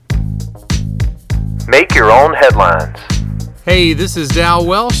Make your own headlines. Hey, this is Dal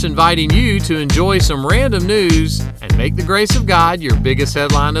Welsh inviting you to enjoy some random news and make the grace of God your biggest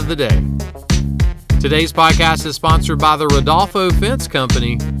headline of the day. Today's podcast is sponsored by the Rodolfo Fence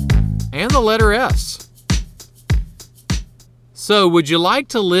Company and the letter S. So, would you like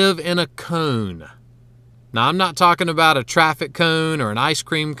to live in a cone? Now, I'm not talking about a traffic cone or an ice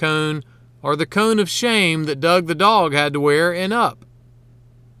cream cone or the cone of shame that Doug the dog had to wear in Up.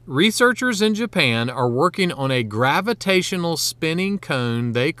 Researchers in Japan are working on a gravitational spinning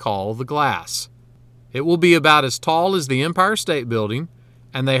cone they call the glass. It will be about as tall as the Empire State Building,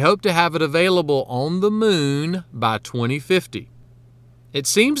 and they hope to have it available on the moon by 2050. It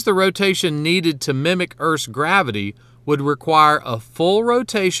seems the rotation needed to mimic Earth's gravity would require a full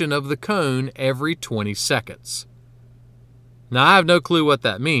rotation of the cone every 20 seconds. Now, I have no clue what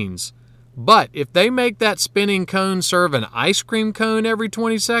that means, but if they make that spinning cone serve an ice cream cone every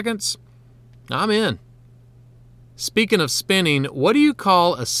 20 seconds, I'm in. Speaking of spinning, what do you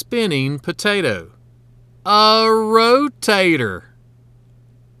call a spinning potato? A rotator.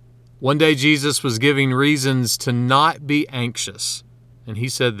 One day Jesus was giving reasons to not be anxious, and he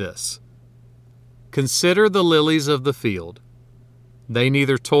said this: "Consider the lilies of the field. They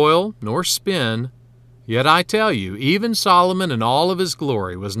neither toil nor spin, yet I tell you, even Solomon in all of his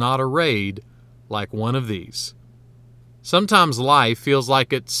glory was not arrayed like one of these." Sometimes life feels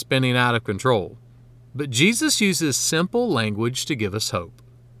like it's spinning out of control, but Jesus uses simple language to give us hope.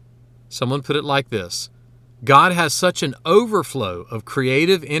 Someone put it like this: God has such an overflow of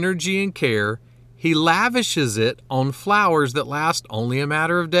creative energy and care, He lavishes it on flowers that last only a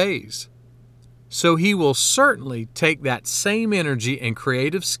matter of days. So He will certainly take that same energy and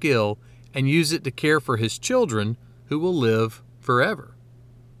creative skill and use it to care for His children who will live forever.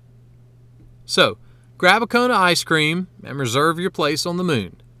 So, grab a cone of ice cream and reserve your place on the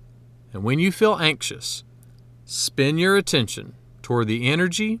moon. And when you feel anxious, spin your attention toward the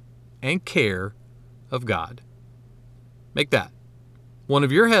energy and care of God. Make that one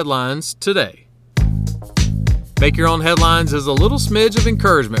of your headlines today. Make Your Own Headlines is a little smidge of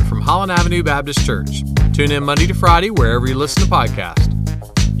encouragement from Holland Avenue Baptist Church. Tune in Monday to Friday wherever you listen to podcasts.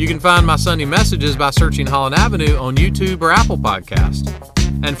 You can find my Sunday messages by searching Holland Avenue on YouTube or Apple Podcasts.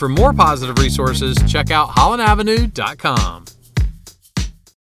 And for more positive resources, check out hollandavenue.com.